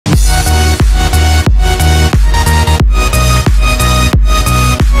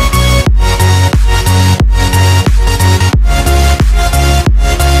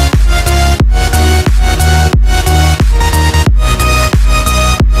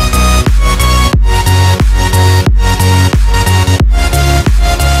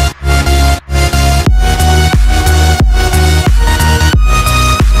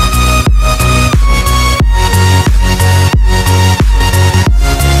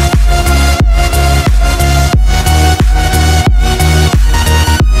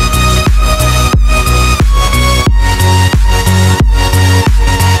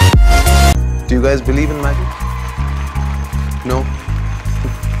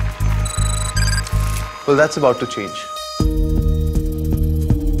Well, that's about to change.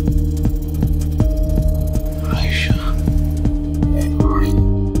 Aisha.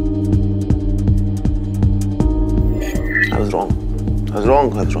 I was wrong. I was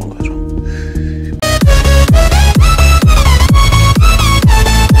wrong. I was wrong. I was wrong.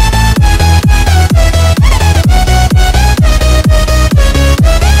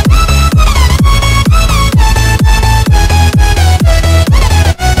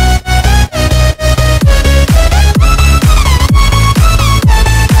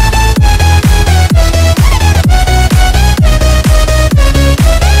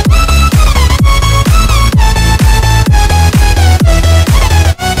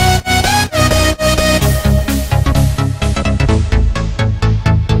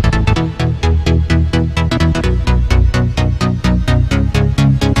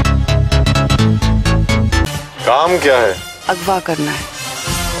 काम क्या है? अगवा करना है।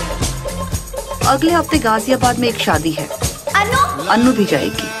 अगले हफ्ते गाजियाबाद में एक शादी है। अन्नू भी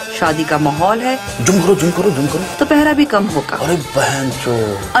जाएगी। शादी का माहौल है। जुम करो। तो पहरा भी कम होगा। अरे बहन चो।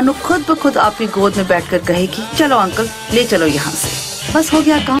 अन्नू खुद ब खुद आपकी गोद में बैठकर कहेगी, चलो अंकल ले चलो यहाँ से। बस हो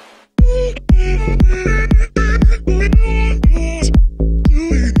गया काम।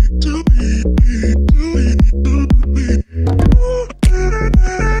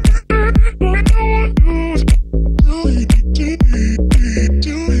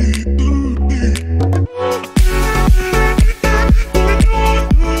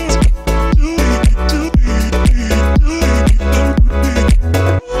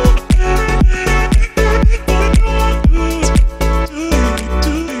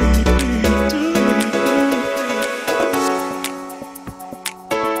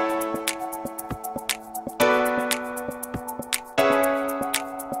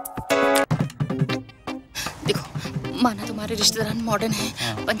 माना तुम्हारे रिश्तेदार मॉडर्न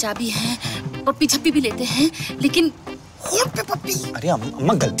हैं, पंजाबी हैं, पप्पी छप्पी भी लेते हैं, लेकिन होंठ पे पप्पी। अरे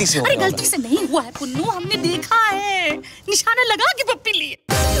अम्मा गलती से हो गया। अरे गलती से नहीं हुआ है पुन्नू, हमने देखा है, निशाना लगा के पप्पी ली।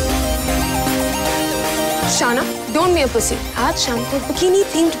 शाना, डोंट बी अ पुसी। आज शाम को बिकिनी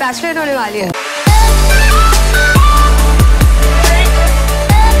थीम्ड बैचलर होने वाली है।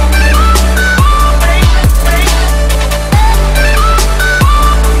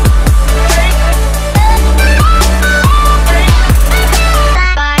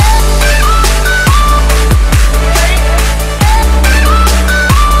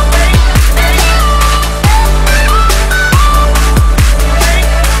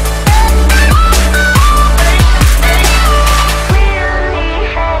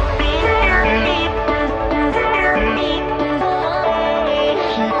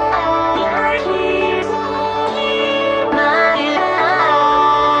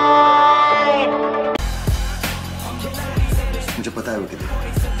 मुझे पता है वो किधर।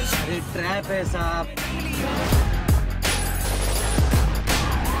 अरे ट्रैप है साहब।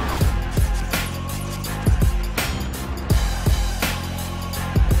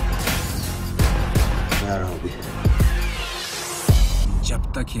 मैं आ रहा हूँ अभी। जब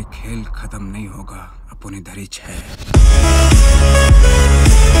तक ये खेल खत्म नहीं होगा अपन इधर ही है।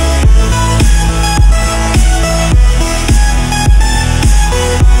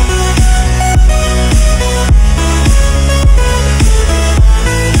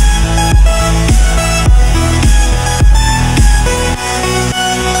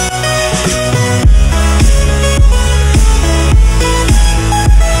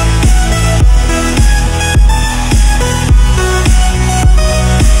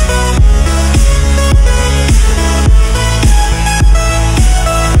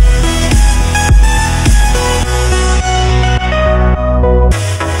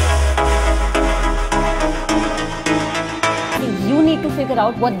 Figure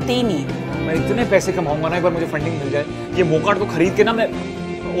out what they need. मैं इतने पैसे कमाऊंगा ना, एक बार मुझे फंडिंग मिल जाए, ये मोकाट तो खरीद के ना मैं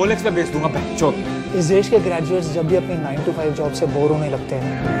ओलेक्स पे बेच दूंगा। बहनचोद। इस देश के ग्रेजुएट्स जब भी अपनी 9 to 5 जॉब से बोर होने लगते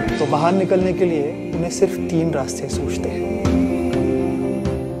हैं तो बाहर निकलने के लिए उन्हें सिर्फ 3 रास्ते सोचते हैं: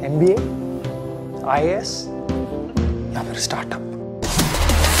 MBA, IAS या फिर स्टार्टअप।